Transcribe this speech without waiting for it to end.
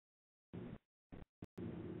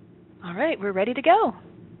All right, we're ready to go.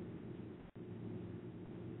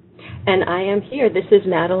 And I am here. This is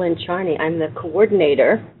Madeline Charney. I'm the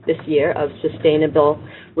coordinator this year of Sustainable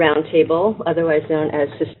Roundtable, otherwise known as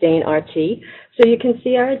SustainRT. So you can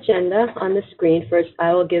see our agenda on the screen. First,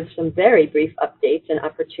 I will give some very brief updates and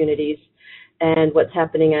opportunities and what's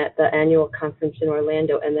happening at the annual conference in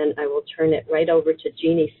Orlando, and then I will turn it right over to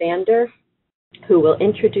Jeannie Sander, who will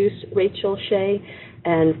introduce Rachael Shea,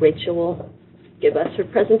 and Rachael will give us her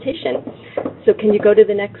presentation. So can you go to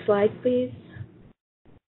the next slide, please?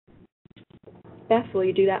 Beth, will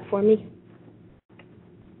you do that for me?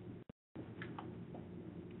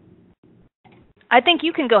 I think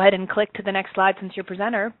you can go ahead and click to the next slide since you're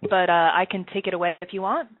presenter, but I can take it away if you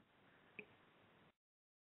want.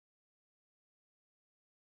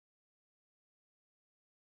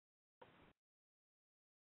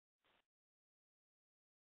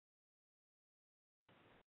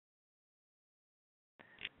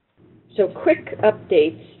 So quick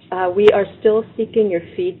updates. We are still seeking your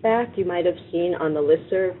feedback. You might have seen on the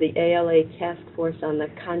listserv, the ALA Task Force on the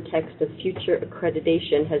Context of Future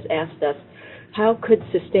Accreditation has asked us, how could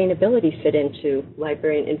sustainability fit into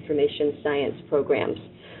library and information science programs?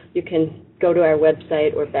 You can go to our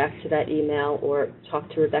website or back to that email or talk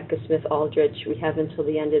to Rebecca Smith-Aldrich. We have until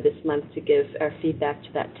the end of this month to give our feedback to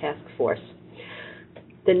that task force.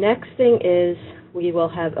 The next thing is we will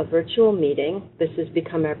have a virtual meeting. This has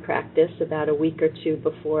become our practice about a week or two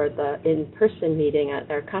before the in-person meeting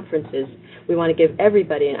at our conferences. We want to give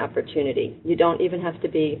everybody an opportunity. You don't even have to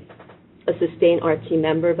be a SustainRT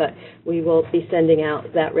member, but we will be sending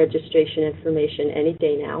out that registration information any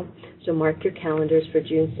day now. So mark your calendars for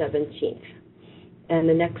June 17th. And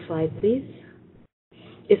the next slide, please.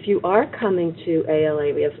 If you are coming to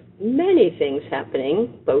ALA, we have many things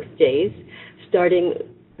happening both days. Starting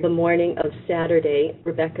the morning of Saturday,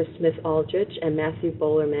 Rebecca Smith-Aldrich and Matthew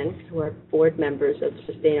Bolerman, who are board members of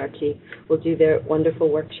SustainRT, will do their wonderful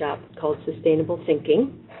workshop called Sustainable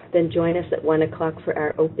Thinking. Then join us at 1 o'clock for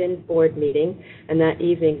our open board meeting, and that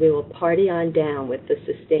evening we will party on down with the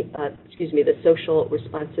the Social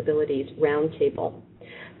Responsibilities Roundtable.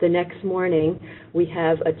 The next morning we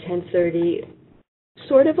have a 10:30,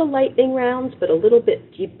 sort of a lightning round, but a little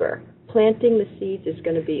bit deeper. Planting the Seeds is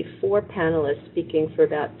going to be 4 panelists speaking for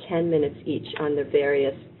about 10 minutes each on their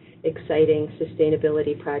various exciting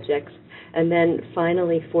sustainability projects. And then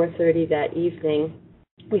finally, 4:30 that evening,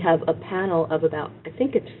 we have a panel of about, I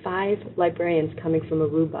think it's 5 librarians coming from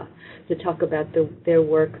Aruba to talk about their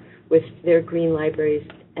work with their green libraries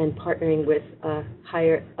and partnering with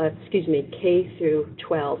K through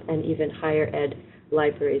 12 and even higher ed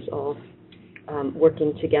libraries all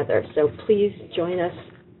working together. So please join us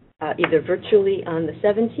either virtually on the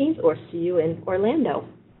 17th or see you in Orlando.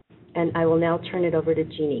 And I will now turn it over to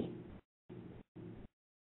Jeannie.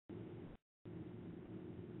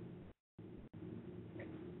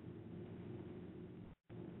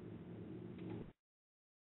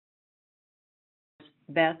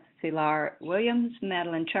 Beth Silar Williams,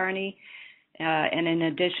 Madeline Charney, and in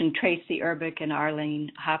addition, Tracy Urbick and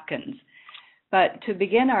Arlene Hopkins. But to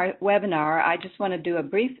begin our webinar, I just want to do a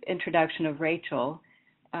brief introduction of Rachael.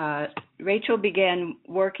 Rachael began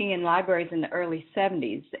working in libraries in the early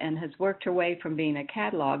 70s and has worked her way from being a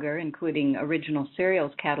cataloger, including original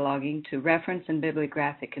serials cataloging, to reference and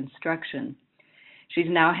bibliographic instruction. She's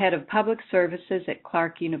now head of public services at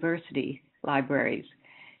Clark University Libraries.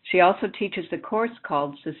 She also teaches a course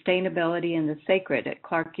called Sustainability and the Sacred at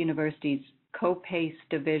Clark University's Co-PACE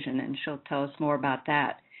division, and she'll tell us more about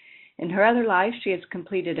that. In her other life, she has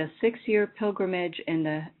completed a 6-year pilgrimage in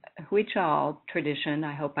the Huichol tradition,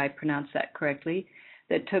 I hope I pronounced that correctly,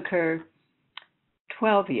 that took her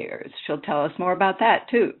 12 years. She'll tell us more about that,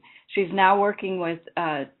 too. She's now working with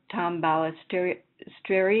Tom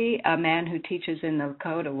Balistrieri, a man who teaches in the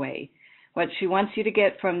Lakota way. What she wants you to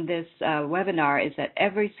get from this webinar is that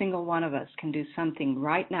every single one of us can do something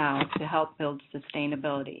right now to help build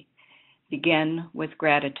sustainability. Begin with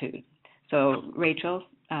gratitude. So, Rachael,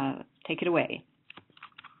 take it away.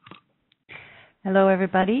 Hello,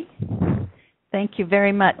 everybody. Thank you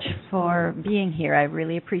very much for being here. I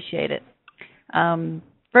really appreciate it.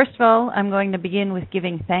 First of all, I'm going to begin with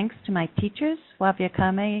giving thanks to my teachers, Flavia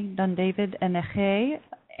Kame, Don David, and Eche,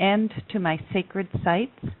 and to my sacred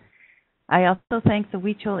sites. I also thank the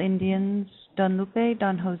Huichol Indians, Don Lupe,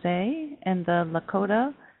 Don Jose, and the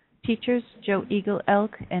Lakota teachers, Joe Eagle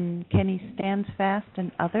Elk and Kenny Standsfast,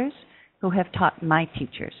 and others who have taught my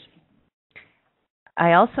teachers.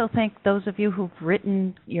 I also thank those of you who've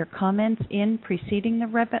written your comments in preceding the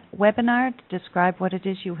webinar to describe what it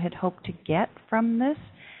is you had hoped to get from this.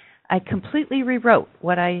 I completely rewrote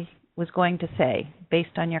what I was going to say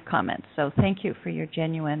based on your comments. So thank you for your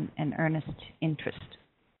genuine and earnest interest.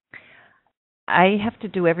 I have to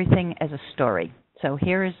do everything as a story. So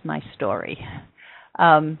here is my story.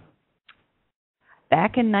 Back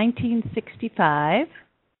in 1965,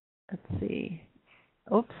 let's see.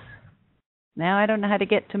 Oops. Now I don't know how to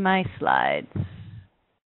get to my slides.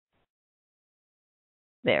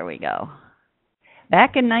 There we go.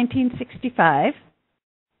 Back in 1965,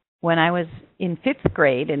 when I was in 5th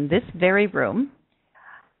grade in this very room,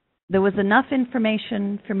 there was enough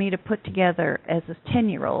information for me to put together as a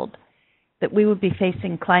 10-year-old that we would be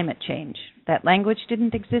facing climate change. That language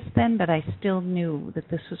didn't exist then, but I still knew that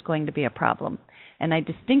this was going to be a problem. And I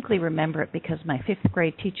distinctly remember it because my 5th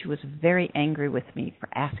grade teacher was very angry with me for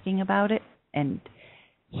asking about it, and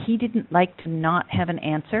he didn't like to not have an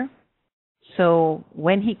answer. So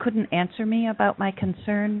when he couldn't answer me about my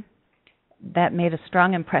concern, that made a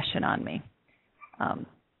strong impression on me.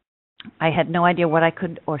 I had no idea what I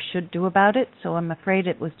could or should do about it, so I'm afraid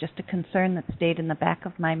it was just a concern that stayed in the back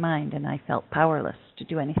of my mind, and I felt powerless to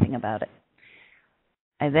do anything about it.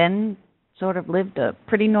 I then sort of lived a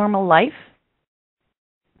pretty normal life.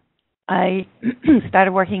 I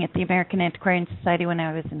started working at the American Antiquarian Society when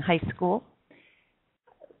I was in high school.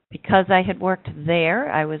 Because I had worked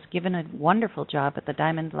there, I was given a wonderful job at the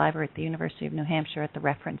Diamond Library at the University of New Hampshire at the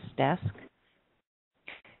reference desk.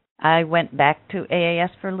 I went back to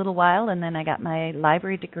AAS for a little while, and then I got my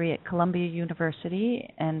library degree at Columbia University,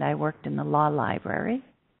 and I worked in the law library.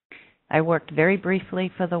 I worked very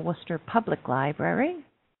briefly for the Worcester Public Library.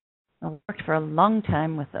 I worked for a long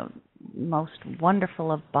time with the most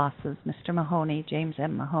wonderful of bosses, Mr. Mahoney, James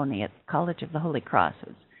M. Mahoney, at College of the Holy Cross. It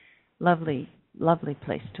was lovely. Lovely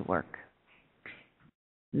place to work.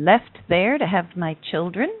 Left there to have my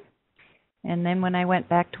children, and then when I went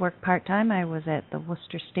back to work part-time, I was at the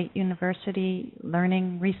Worcester State University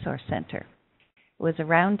Learning Resource Center. It was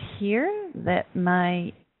around here that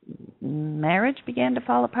my marriage began to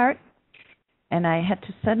fall apart, and I had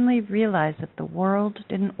to suddenly realize that the world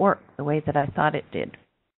didn't work the way that I thought it did.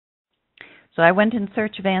 So I went in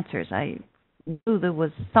search of answers. I knew there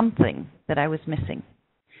was something that I was missing.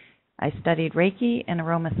 I studied Reiki and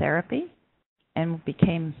aromatherapy and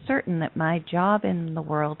became certain that my job in the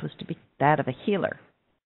world was to be that of a healer.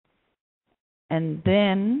 And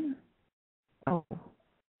then,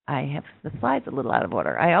 I have the slides a little out of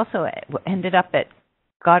order. I also ended up at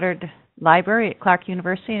Goddard Library at Clark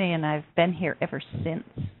University, and I've been here ever since.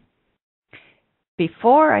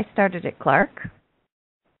 Before I started at Clark,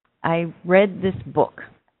 I read this book.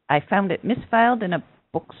 I found it misfiled in a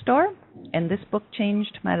bookstore, and this book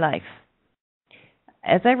changed my life.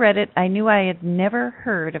 As I read it, I knew I had never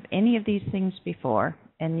heard of any of these things before,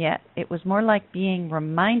 and yet it was more like being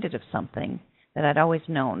reminded of something that I'd always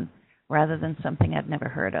known, rather than something I'd never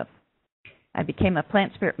heard of. I became a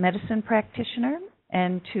plant spirit medicine practitioner,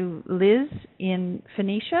 and to Liz in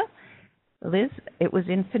Phoenicia, it was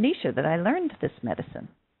in Phoenicia that I learned this medicine.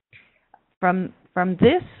 From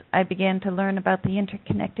this, I began to learn about the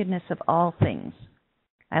interconnectedness of all things.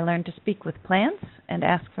 I learned to speak with plants and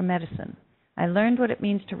ask for medicine. I learned what it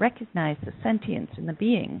means to recognize the sentience in the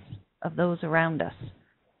beings of those around us.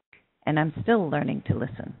 And I'm still learning to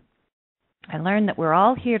listen. I learned that we're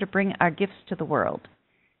all here to bring our gifts to the world.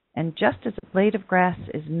 And just as a blade of grass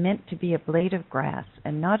is meant to be a blade of grass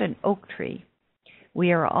and not an oak tree,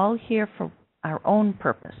 we are all here for our own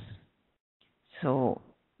purpose. So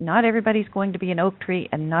not everybody's going to be an oak tree,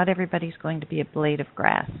 and not everybody's going to be a blade of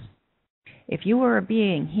grass. If you were a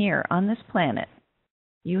being here on this planet,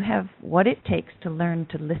 you have what it takes to learn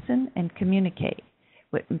to listen and communicate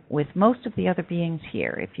with most of the other beings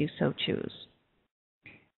here, if you so choose.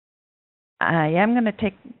 I am going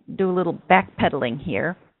to do a little backpedaling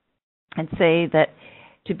here and say that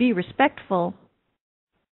to be respectful,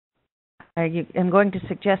 I'm going to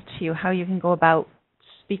suggest to you how you can go about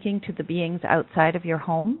speaking to the beings outside of your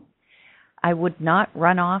home. I would not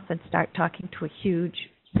run off and start talking to a huge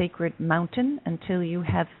sacred mountain until you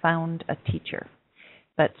have found a teacher.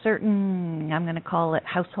 But certain, I'm going to call it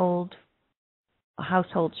household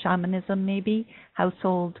shamanism maybe,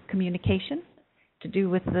 household communication, to do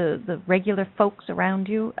with the regular folks around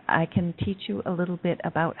you, I can teach you a little bit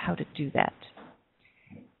about how to do that.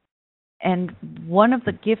 And one of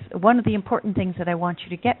the important things that I want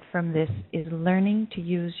you to get from this is learning to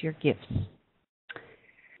use your gifts.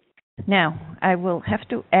 Now, I will have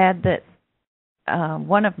to add that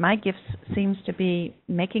one of my gifts seems to be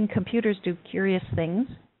making computers do curious things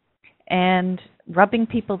and rubbing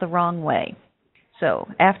people the wrong way. So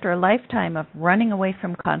after a lifetime of running away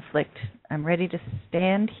from conflict, I'm ready to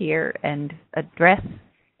stand here and address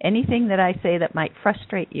anything that I say that might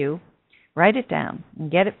frustrate you Write it down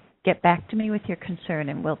and get back to me with your concern,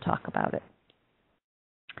 and we'll talk about it.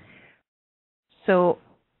 So,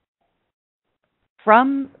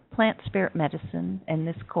 from plant spirit medicine and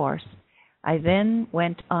this course, I then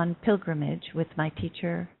went on pilgrimage with my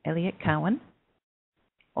teacher, Elliot Cowan,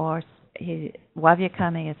 or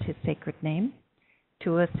Waviakame is his sacred name,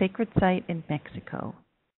 to a sacred site in Mexico.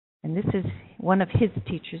 And this is one of his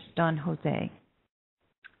teachers, Don Jose.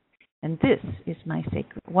 And this is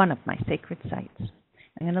one of my sacred sites.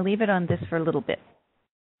 I'm going to leave it on this for a little bit.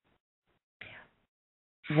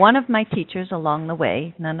 One of my teachers along the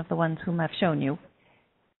way, none of the ones whom I've shown you,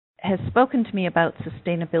 has spoken to me about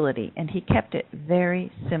sustainability, and he kept it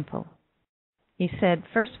very simple. He said,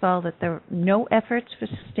 first of all, that no efforts for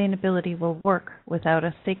sustainability will work without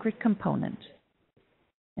a sacred component.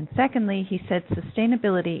 And secondly, he said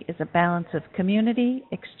sustainability is a balance of community,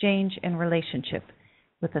 exchange, and relationship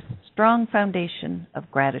with a strong foundation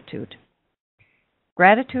of gratitude.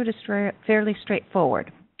 Gratitude is fairly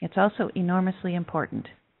straightforward. It's also enormously important.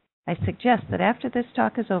 I suggest that after this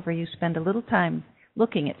talk is over, you spend a little time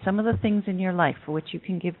looking at some of the things in your life for which you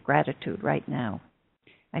can give gratitude right now.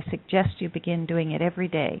 I suggest you begin doing it every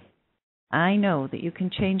day. I know that you can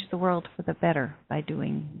change the world for the better by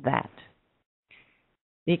doing that.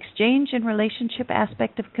 The exchange and relationship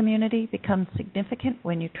aspect of community becomes significant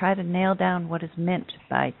when you try to nail down what is meant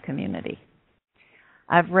by community.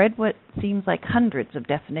 I've read what seems like hundreds of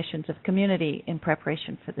definitions of community in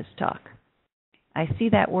preparation for this talk. I see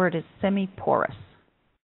that word as semi-porous.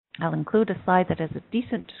 I'll include a slide that has a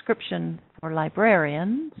decent description for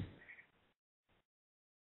librarians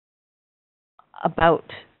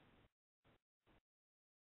about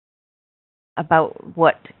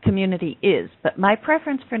what community is. But my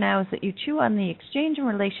preference for now is that you chew on the exchange and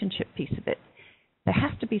relationship piece of it. There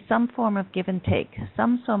has to be some form of give and take,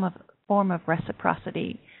 some form of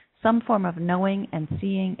reciprocity, some form of knowing and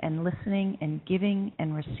seeing and listening and giving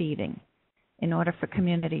and receiving in order for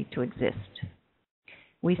community to exist.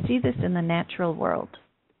 We see this in the natural world.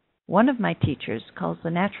 One of my teachers calls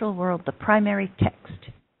the natural world the primary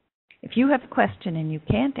text. If you have a question and you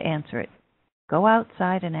can't answer it, go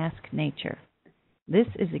outside and ask nature. This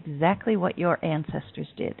is exactly what your ancestors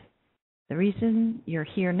did. The reason you're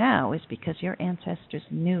here now is because your ancestors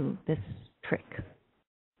knew this trick.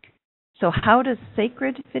 So how does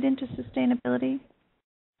sacred fit into sustainability?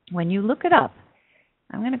 When you look it up,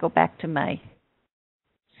 I'm going to go back to my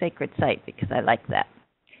sacred site because I like that.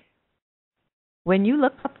 When you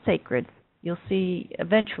look up sacred, you'll see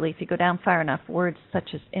eventually, if you go down far enough, words such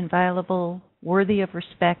as inviolable, worthy of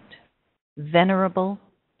respect, venerable.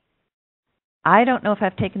 I don't know if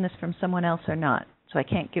I've taken this from someone else or not, so I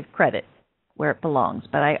can't give credit where it belongs,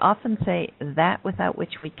 but I often say that without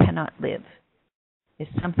which we cannot live is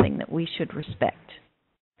something that we should respect.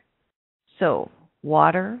 So,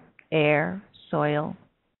 water, air, soil,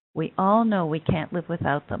 we all know we can't live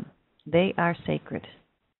without them. They are sacred.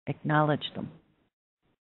 Acknowledge them.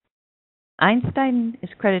 Einstein is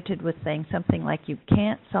credited with saying something like, you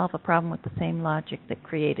can't solve a problem with the same logic that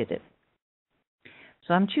created it.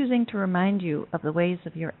 So I'm choosing to remind you of the ways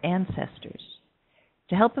of your ancestors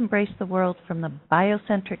to help embrace the world from the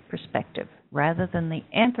biocentric perspective rather than the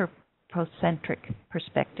anthropocentric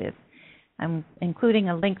perspective. I'm including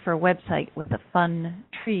a link for a website with a fun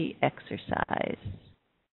tree exercise.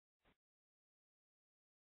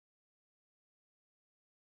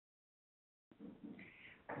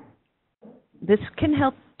 This can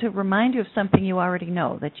help to remind you of something you already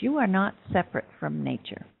know, that you are not separate from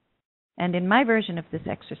nature. And in my version of this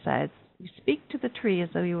exercise, you speak to the tree as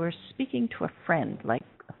though you were speaking to a friend, like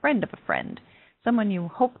a friend of a friend, someone you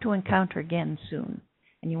hope to encounter again soon,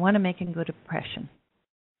 and you want to make a good impression.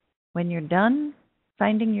 When you're done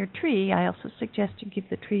finding your tree, I also suggest you give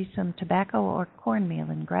the tree some tobacco or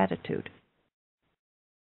cornmeal in gratitude.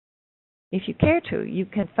 If you care to, you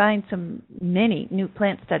can find many new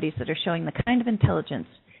plant studies that are showing the kind of intelligence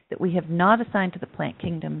that we have not assigned to the plant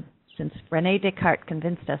kingdom since René Descartes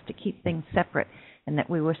convinced us to keep things separate and that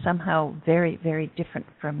we were somehow very, very different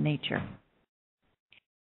from nature.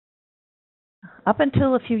 Up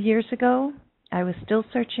until a few years ago, I was still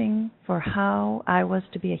searching for how I was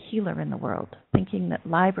to be a healer in the world, thinking that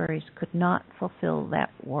libraries could not fulfill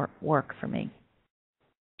that work for me.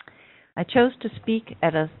 I chose to speak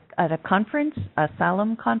at a conference, a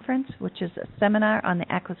Solemn conference, which is a seminar on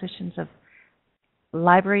the acquisitions of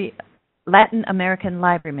Latin American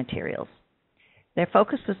library materials. Their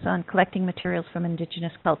focus was on collecting materials from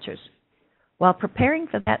indigenous cultures. While preparing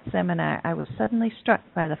for that seminar, I was suddenly struck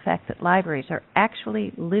by the fact that libraries are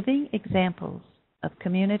actually living examples of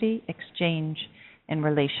community, exchange, and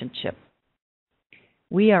relationship.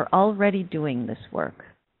 We are already doing this work.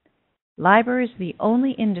 Library is the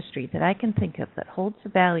only industry that I can think of that holds the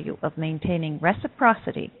value of maintaining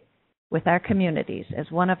reciprocity with our communities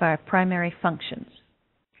as one of our primary functions.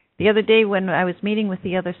 The other day when I was meeting with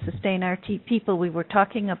the other SustainRT people, we were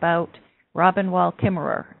talking about Robin Wall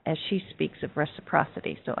Kimmerer as she speaks of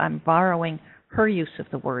reciprocity, so I'm borrowing her use of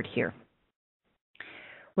the word here.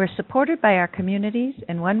 We're supported by our communities,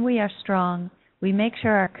 and when we are strong, we make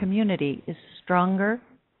sure our community is stronger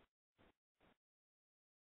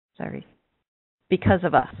because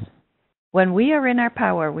of us. When we are in our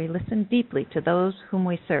power, we listen deeply to those whom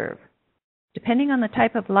we serve. Depending on the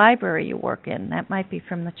type of library you work in, that might be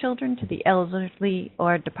from the children to the elderly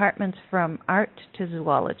or departments from art to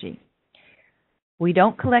zoology. We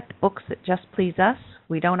don't collect books that just please us.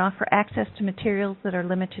 We don't offer access to materials that are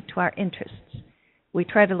limited to our interests. We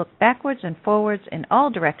try to look backwards and forwards in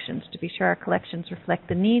all directions to be sure our collections reflect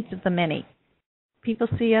the needs of the many. People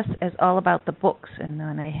see us as all about the books, and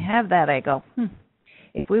when I have that, I go,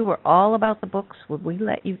 if we were all about the books, would we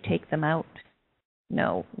let you take them out?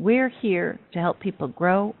 No, we're here to help people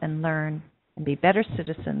grow and learn and be better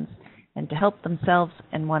citizens and to help themselves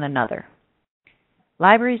and one another.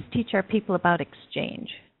 Libraries teach our people about exchange.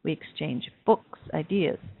 We exchange books,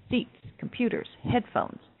 ideas, seats, computers,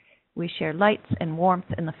 headphones. We share lights and warmth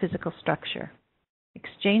in the physical structure.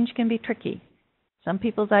 Exchange can be tricky. Some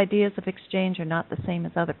people's ideas of exchange are not the same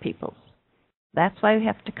as other people's. That's why we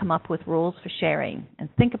have to come up with rules for sharing and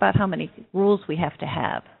think about how many rules we have to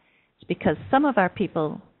have. It's because some of our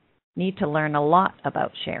people need to learn a lot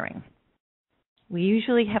about sharing. We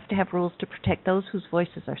usually have to have rules to protect those whose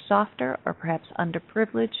voices are softer or perhaps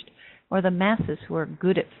underprivileged, or the masses who are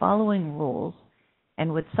good at following rules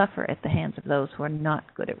and would suffer at the hands of those who are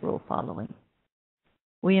not good at rule following.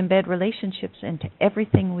 We embed relationships into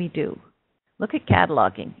everything we do. Look at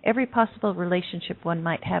cataloging. Every possible relationship one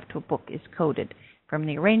might have to a book is coded, from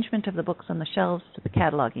the arrangement of the books on the shelves to the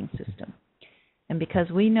cataloging system. And because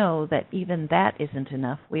we know that even that isn't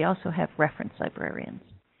enough, we also have reference librarians.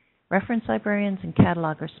 Reference librarians and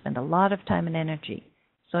catalogers spend a lot of time and energy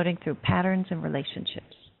sorting through patterns and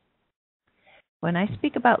relationships. When I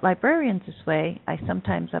speak about librarians this way, I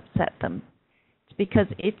sometimes upset them. It's because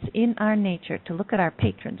it's in our nature to look at our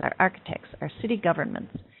patrons, our architects, our city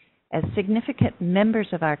governments, as significant members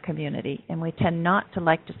of our community, and we tend not to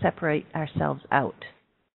like to separate ourselves out.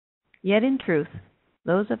 Yet in truth,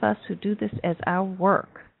 those of us who do this as our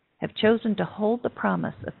work have chosen to hold the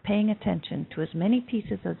promise of paying attention to as many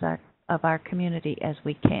pieces of our community as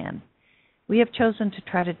we can. We have chosen to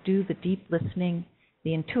try to do the deep listening,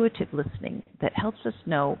 the intuitive listening that helps us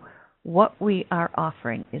know what we are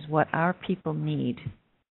offering is what our people need.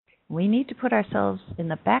 We need to put ourselves in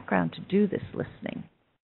the background to do this listening.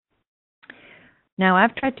 Now,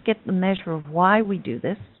 I've tried to get the measure of why we do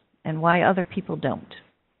this and why other people don't.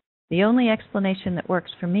 The only explanation that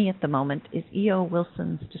works for me at the moment is E.O.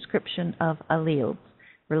 Wilson's description of alleles,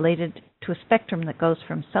 related to a spectrum that goes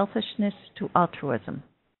from selfishness to altruism.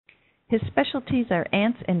 His specialties are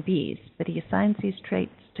ants and bees, but he assigns these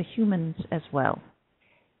traits to humans as well.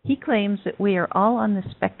 He claims that we are all on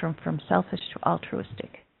this spectrum from selfish to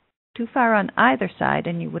altruistic. Too far on either side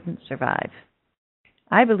and you wouldn't survive.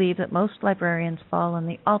 I believe that most librarians fall on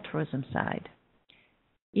the altruism side.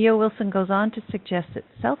 E.O. Wilson goes on to suggest that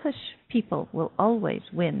selfish people will always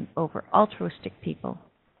win over altruistic people,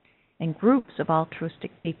 and groups of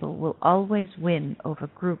altruistic people will always win over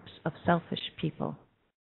groups of selfish people.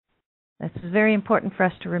 This is very important for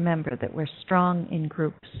us to remember, that we're strong in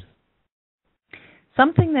groups.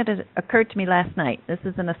 Something that has occurred to me last night, this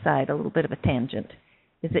is an aside, a little bit of a tangent,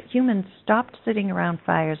 is that humans stopped sitting around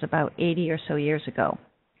fires about 80 or so years ago.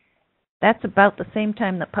 That's about the same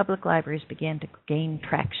time that public libraries began to gain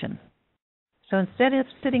traction. So instead of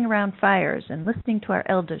sitting around fires and listening to our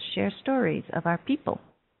elders share stories of our people,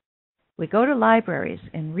 we go to libraries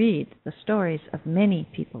and read the stories of many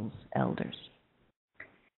people's elders.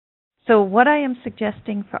 So what I am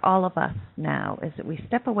suggesting for all of us now is that we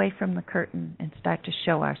step away from the curtain and start to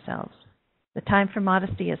show ourselves. The time for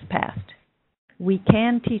modesty has passed. We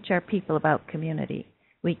can teach our people about community.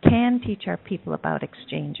 We can teach our people about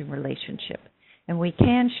exchange and relationship. And we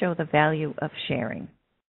can show the value of sharing.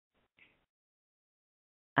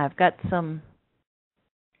 I've got some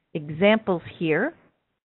examples here.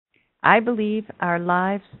 I believe our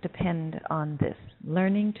lives depend on this,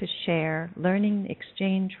 learning to share, learning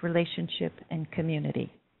exchange, relationship, and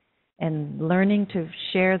community, and learning to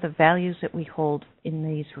share the values that we hold in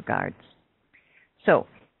these regards. So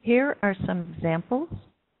here are some examples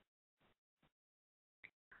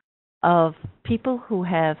of people who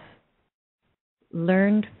have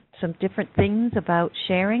learned some different things about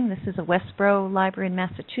sharing. This is a Westboro library in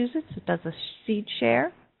Massachusetts. It does a seed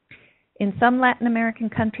share. In some Latin American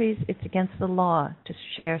countries, it's against the law to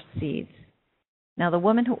share seeds. Now, the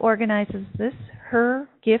woman who organizes this, her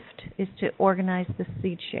gift is to organize the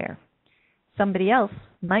seed share. Somebody else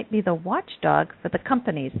might be the watchdog for the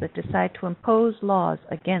companies that decide to impose laws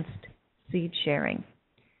against seed sharing.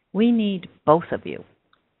 We need both of you.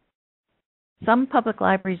 Some public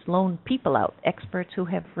libraries loan people out, experts who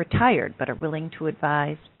have retired but are willing to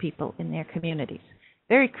advise people in their communities.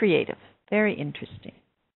 Very creative, very interesting.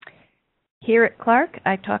 Here at Clark,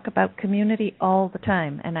 I talk about community all the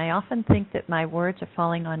time, and I often think that my words are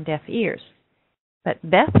falling on deaf ears. But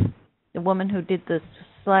Beth, the woman who did the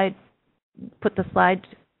slide, put the slide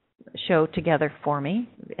show together for me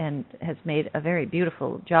and has made a very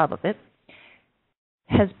beautiful job of it,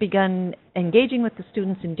 has begun engaging with the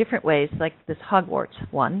students in different ways, like this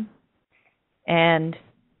Hogwarts one, and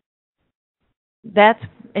that's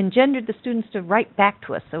engendered the students to write back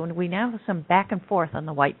to us. So we now have some back and forth on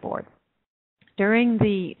the whiteboard. During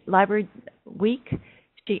the library week,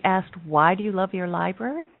 she asked, "Why do you love your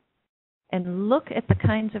library?" And look at the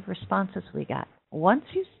kinds of responses we got. Once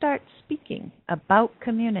you start speaking about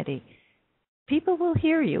community, people will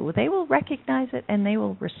hear you, they will recognize it, and they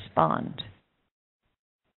will respond.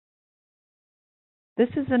 This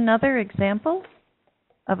is another example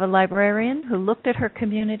of a librarian who looked at her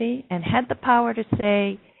community and had the power to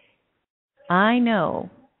say, I know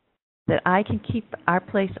that I can keep our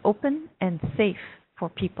place open and safe for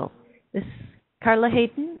people. This Carla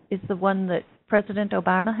Hayden is the one that President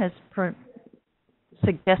Obama has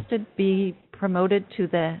suggested be promoted to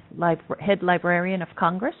the head librarian of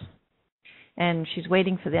Congress, and she's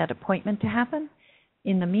waiting for that appointment to happen.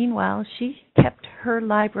 In the meanwhile, she kept her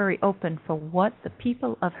library open for what the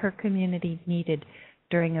people of her community needed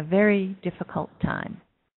during a very difficult time.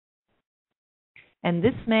 And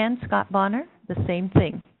this man, Scott Bonner, the same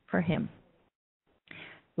thing for him.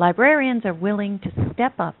 Librarians are willing to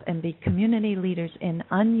step up and be community leaders in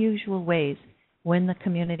unusual ways when the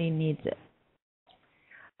community needs it.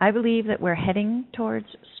 I believe that we're heading towards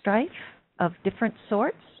strife of different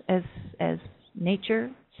sorts as nature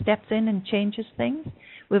steps in and changes things.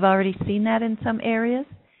 We've already seen that in some areas,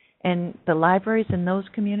 and the libraries in those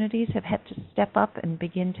communities have had to step up and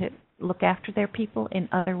begin to look after their people in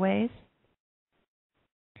other ways.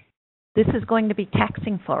 This is going to be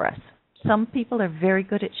taxing for us. Some people are very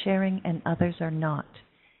good at sharing and others are not,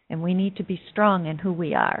 and we need to be strong in who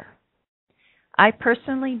we are. I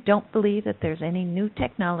personally don't believe that there's any new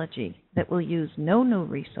technology that will use no new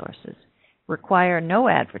resources, require no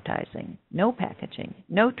advertising, no packaging,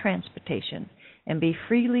 no transportation, and be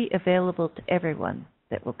freely available to everyone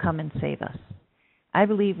that will come and save us. I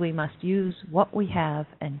believe we must use what we have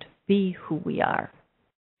and be who we are.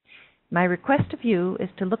 My request of you is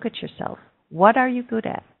to look at yourself. What are you good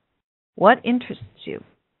at? What interests you?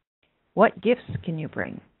 What gifts can you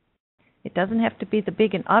bring? It doesn't have to be the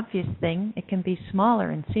big and obvious thing. It can be smaller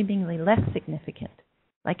and seemingly less significant,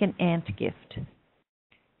 like an ant gift.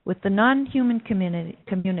 With the non-human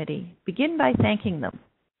community, begin by thanking them.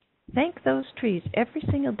 Thank those trees every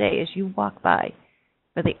single day as you walk by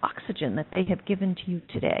for the oxygen that they have given to you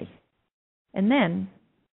today. And then,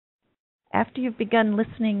 after you've begun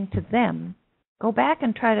listening to them, go back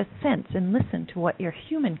and try to sense and listen to what your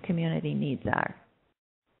human community needs are.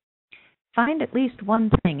 Find at least one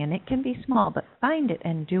thing, and it can be small, but find it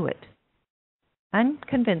and do it. I'm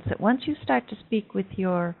convinced that once you start to speak with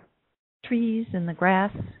your trees and the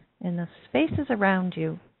grass and the spaces around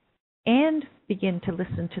you, and begin to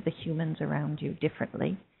listen to the humans around you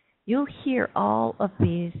differently, you'll hear all of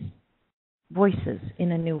these voices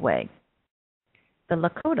in a new way. The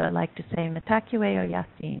Lakota like to say, Matakue o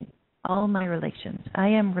Yasin, all my relations. I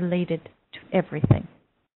am related to everything.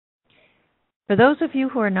 For those of you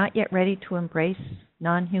who are not yet ready to embrace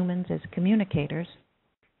non-humans as communicators,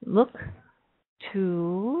 look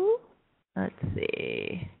to,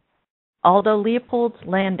 Aldo Leopold's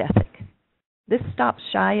land ethic. This stops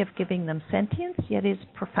shy of giving them sentience, yet is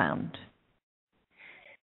profound.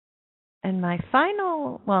 And my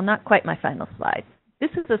final, well, not quite my final slide.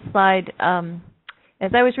 This is a slide,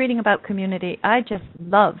 as I was reading about community, I just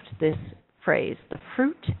loved this phrase, the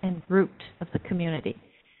fruit and root of the community.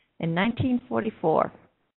 In 1944,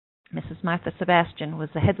 Mrs. Martha Sebastian was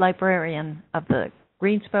the head librarian of the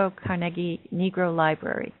Greensboro Carnegie Negro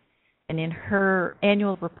Library. And in her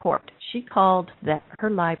annual report, she called her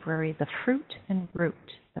library the fruit and root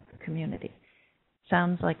of the community.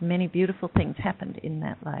 Sounds like many beautiful things happened in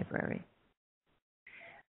that library.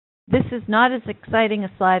 This is not as exciting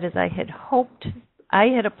a slide as I had hoped. I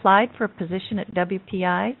had applied for a position at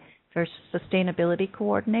WPI for sustainability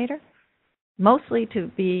coordinator, mostly to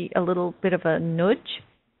be a little bit of a nudge.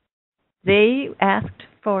 They asked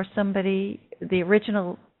for somebody, the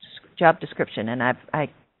original job description, and I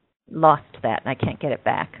lost that and I can't get it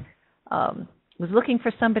back, was looking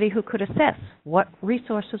for somebody who could assess what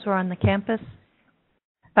resources were on the campus,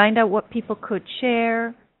 find out what people could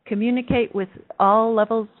share, communicate with all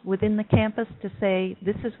levels within the campus to say,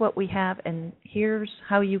 this is what we have and here's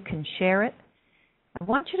how you can share it. I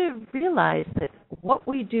want you to realize that what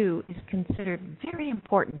we do is considered very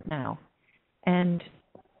important now. And,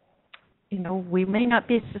 you know, we may not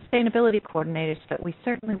be sustainability coordinators, but we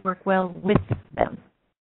certainly work well with them.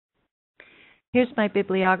 Here's my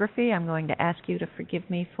bibliography. I'm going to ask you to forgive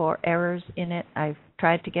me for errors in it. I've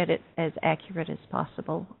tried to get it as accurate as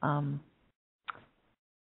possible.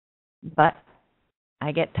 But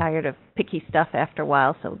I get tired of picky stuff after a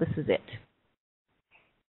while, so this is it.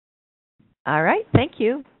 All right, thank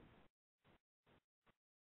you.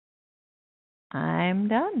 I'm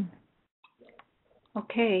done.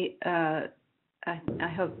 Okay, I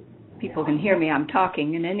hope people can hear me. I'm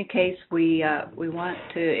talking. In any case, we want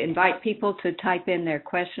to invite people to type in their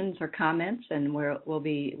questions or comments, and we'll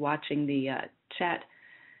be watching the chat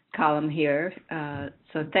column here.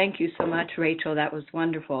 So thank you so much, Rachel. That was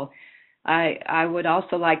wonderful. I would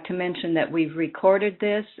also like to mention that we've recorded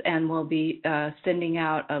this, and we'll be sending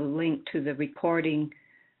out a link to the recording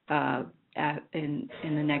in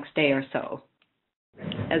the next day or so,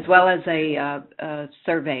 as well as a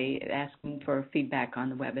survey asking for feedback on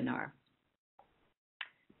the webinar.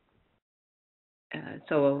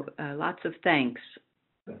 So lots of thanks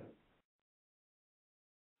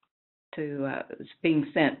to being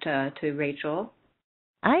sent to Rachel.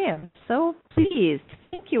 I am so pleased.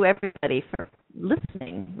 Thank you, everybody, for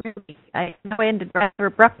listening. Really, I know I ended rather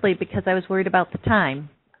abruptly because I was worried about the time,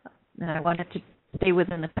 and I wanted to stay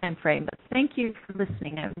within the time frame. But thank you for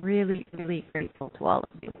listening. I'm really, really grateful to all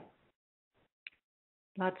of you.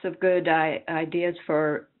 Lots of good ideas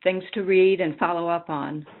for things to read and follow up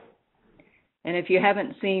on. And if you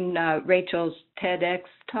haven't seen Rachel's TEDx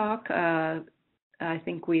talk, I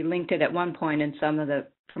think we linked it at one point in some of the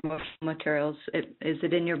promotional materials. Is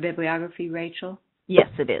it in your bibliography, Rachel? Yes,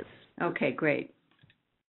 it is. Okay, great.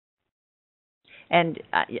 And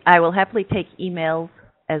I will happily take emails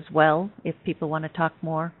as well if people want to talk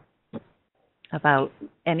more about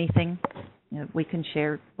anything. You know, we can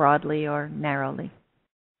share broadly or narrowly.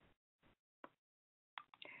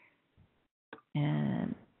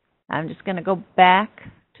 And I'm just going to go back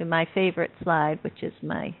to my favorite slide, which is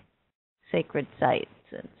my sacred sites.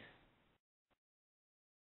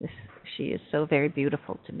 She is so very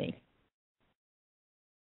beautiful to me.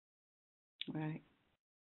 Right.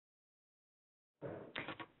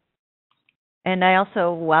 And I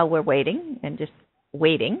also, while we're waiting, and just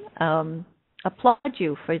waiting, applaud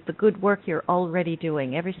you for the good work you're already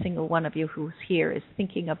doing. Every single one of you who's here is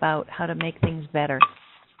thinking about how to make things better.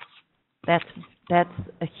 That's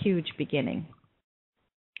a huge beginning.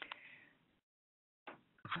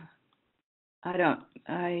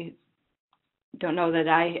 I don't know that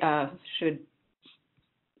I should.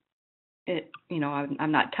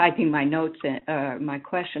 I'm not typing my notes in, my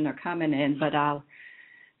question or comment in, but I'll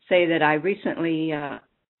say that I recently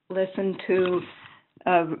listened to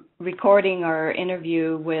a recording or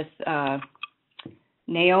interview with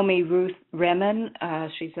Naomi Ruth Remen.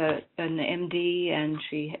 She's an MD, and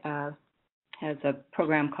she has a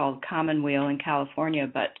program called Commonweal in California,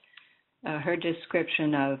 but her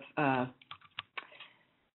description of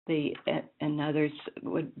and others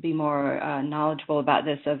would be more knowledgeable about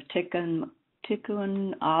this, of Tikkun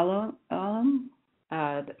Olam,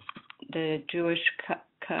 the Jewish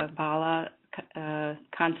Kabbalah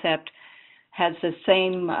concept, has the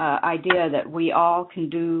same idea that we all can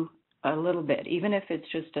do a little bit, even if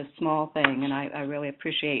it's just a small thing, and I really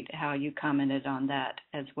appreciate how you commented on that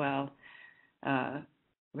as well,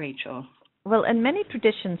 Rachel. Well, and many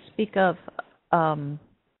traditions speak of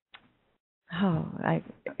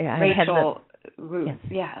Rachael Ruth. Yes.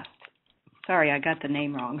 Yeah. Sorry, I got the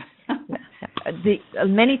name wrong.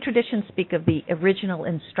 Many traditions speak of the original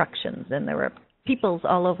instructions, and there are peoples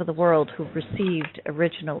all over the world who've received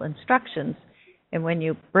original instructions, and when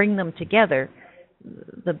you bring them together,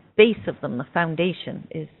 the base of them, the foundation,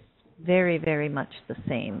 is very, very much the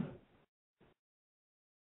same.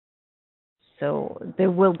 So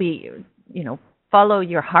there will be, follow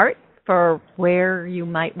your heart for where you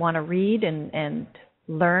might want to read and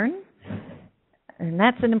learn. And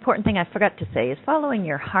that's an important thing I forgot to say, is following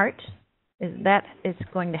your heart. That is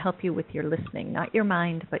going to help you with your listening, not your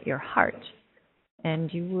mind, but your heart.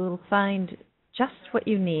 And you will find just what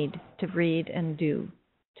you need to read and do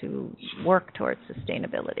to work towards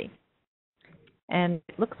sustainability. And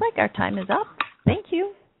it looks like our time is up. Thank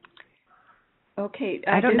you. Okay.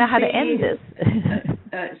 I don't know how to end this.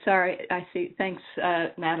 Sorry, I see. Thanks,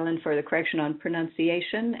 Madeline, for the correction on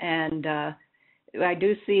pronunciation. And I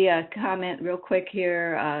do see a comment real quick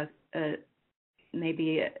here.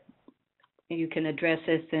 Maybe you can address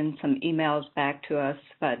this in some emails back to us,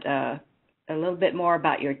 but a little bit more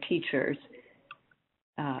about your teachers.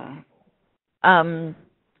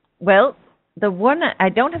 Well, the one, I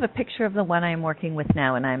don't have a picture of the one I'm working with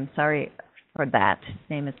now, and I'm sorry for that. His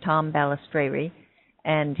name is Tom Balistreri,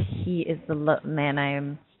 and he is the man I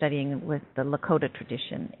am studying with the Lakota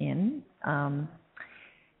tradition in.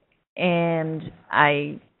 And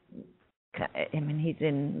I mean, he's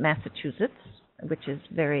in Massachusetts, which is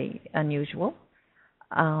very unusual.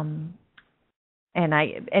 And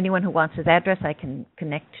anyone who wants his address, I can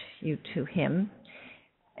connect you to him.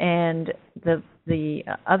 And the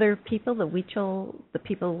other people, the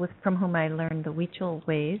people from whom I learned the Huichol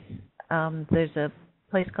ways, there's a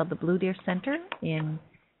place called the Blue Deer Center in,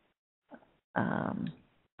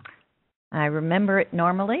 I remember it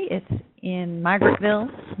normally, it's in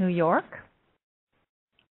Margaretville, New York.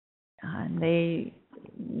 And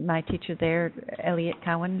my teacher there, Elliot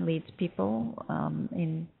Cowan, leads people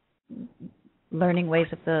in learning ways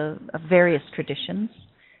of various traditions.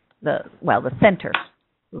 The center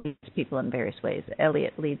leads people in various ways.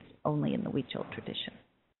 Elliot leads only in the Huichol tradition.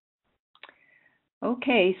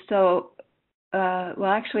 Okay, so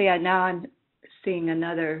actually, now I'm seeing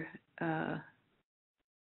another.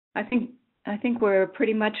 I think we're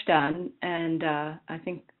pretty much done, and I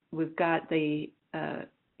think we've got the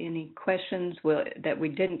any questions that we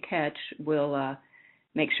didn't catch. We'll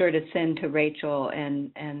make sure to send to Rachael,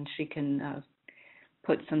 and she can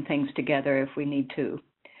put some things together if we need to.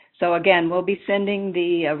 So again, we'll be sending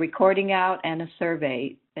the recording out and a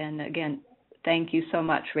survey. And again, thank you so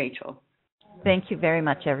much, Rachael. Thank you very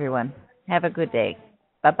much, everyone. Have a good day.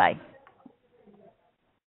 Bye-bye.